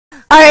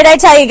All right, I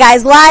tell you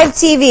guys, live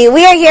TV.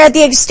 We are here at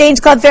the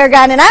Exchange Club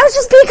Fairground, and I was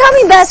just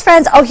becoming best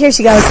friends. Oh, here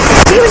she goes.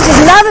 She was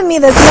just loving me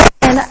this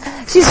morning.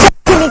 She's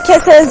giving me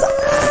kisses,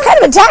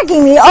 kind of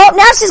attacking me. Oh,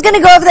 now she's going to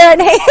go over there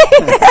and, hey,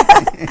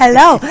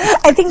 hello.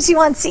 I think she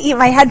wants to eat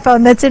my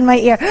headphone that's in my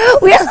ear.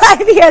 We are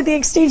live here at the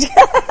Exchange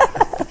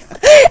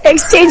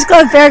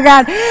Club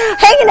Fairground,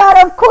 hanging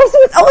out, of course,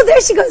 with, oh,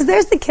 there she goes.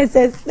 There's the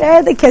kisses. There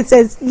are the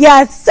kisses.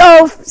 Yes,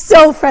 so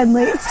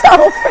friendly,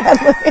 so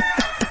friendly.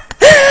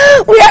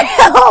 We are,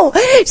 oh,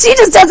 she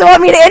just doesn't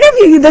want me to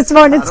interview you this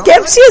morning,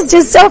 Skip. She is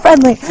just so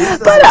friendly.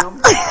 But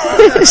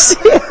she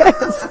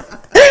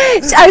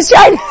is. I was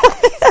trying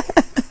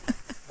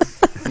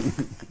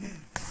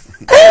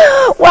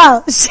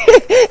wow, she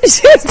was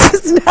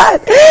just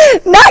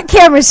not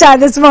camera shy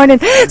this morning.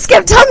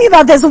 Skip, tell me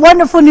about this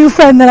wonderful new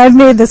friend that I've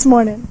made this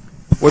morning.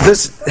 Well,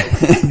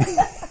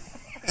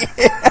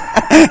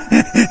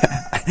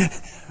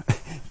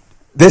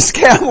 this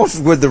Camel's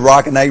with the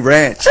Rockin' A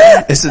Ranch.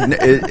 It's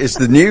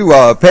the new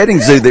petting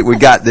zoo that we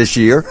got this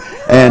year,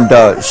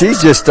 and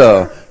she's just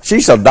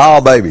she's a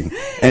doll baby,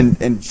 and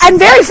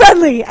very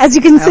friendly, as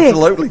you can see.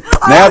 Absolutely.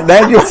 Now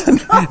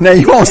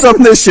you want some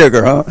of this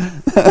sugar, huh?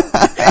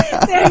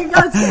 There you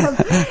go, Skip.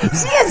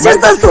 She is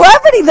just a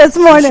celebrity this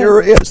morning. She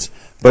sure is.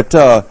 But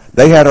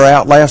they had her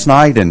out last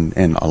night, and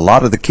a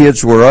lot of the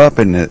kids were up,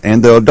 and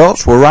the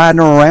adults were riding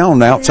her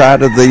around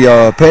outside of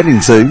the petting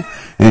zoo.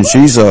 And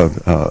she's a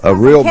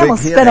real big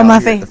hit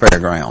out here at the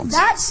fairgrounds.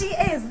 That she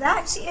is.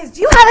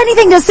 Do you have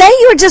anything to say?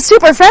 You were just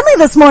super friendly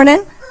this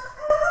morning.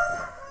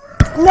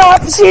 No,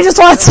 she just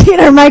wants to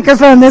eat her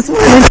microphone this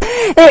morning.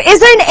 Is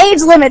there an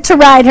age limit to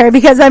ride her?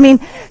 Because, I mean,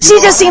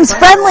 she just seems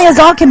friendly as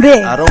all can be.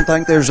 I don't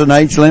think there's an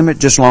age limit,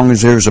 just as long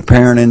as there's a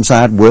parent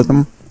inside with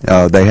them.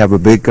 They have a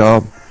big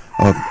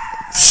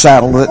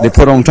saddle that they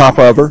put on top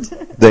of her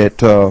that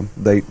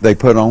they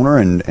put on her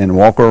and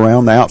walk her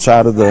around the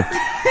outside of the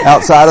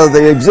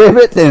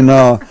exhibit, and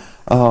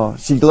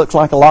she looks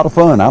like a lot of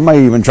fun. I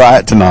may even try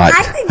it tonight.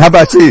 How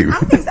about you? I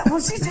think so. Well,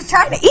 she's just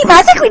trying to eat.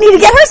 I think we need to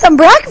get her some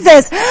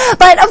breakfast.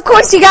 But of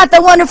course, you got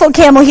the wonderful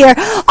Camel here.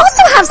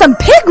 Also have some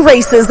pig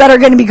races that are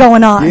going to be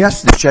going on.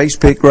 Yes, the Chase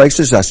Pig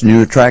Races. That's a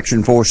new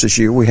attraction for us this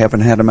year. We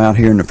haven't had them out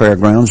here in the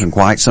fairgrounds in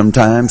quite some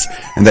times,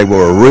 and they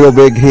were a real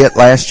big hit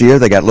last year.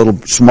 They got little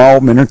small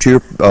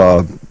miniature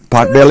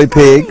potbelly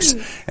pigs,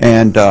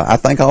 and I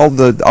think all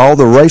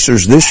the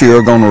racers this year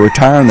are going to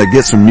retire, and they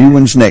get some new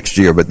ones next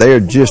year. But they are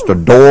just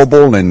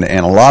adorable and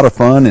a lot of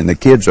fun, and the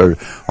kids are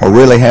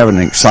really having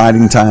an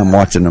exciting time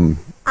watching them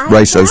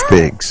race those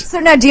pigs. So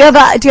now, do you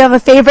have a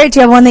favorite? Do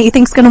you have one that you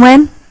think's going to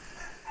win?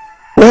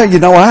 Well, you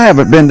know, I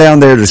haven't been down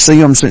there to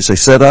see them since they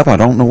set up. I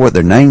don't know what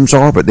their names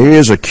are, but there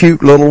is a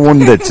cute little one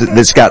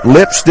that's got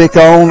lipstick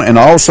on and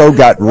also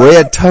got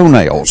red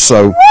toenails.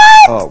 So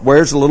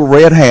wears a little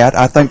red hat.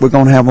 I think we're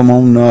going to have them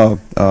on the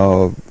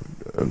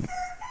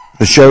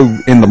show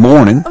in the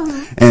morning,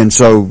 and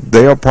so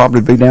they'll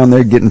probably be down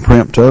there getting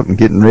primped up and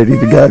getting ready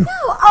to go.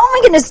 Oh my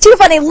goodness, too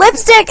funny.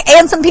 Lipstick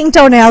and some pink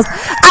toenails.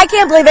 I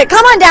can't believe it.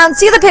 Come on down,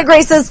 see the pig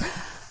races.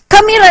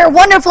 Come meet our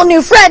wonderful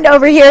new friend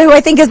over here, who I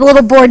think is a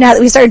little bored now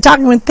that we started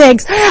talking with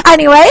pigs.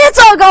 Anyway, it's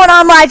all going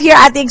on live here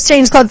at the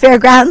Exchange Club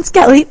Fairgrounds.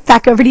 Kelly,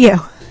 back over to you.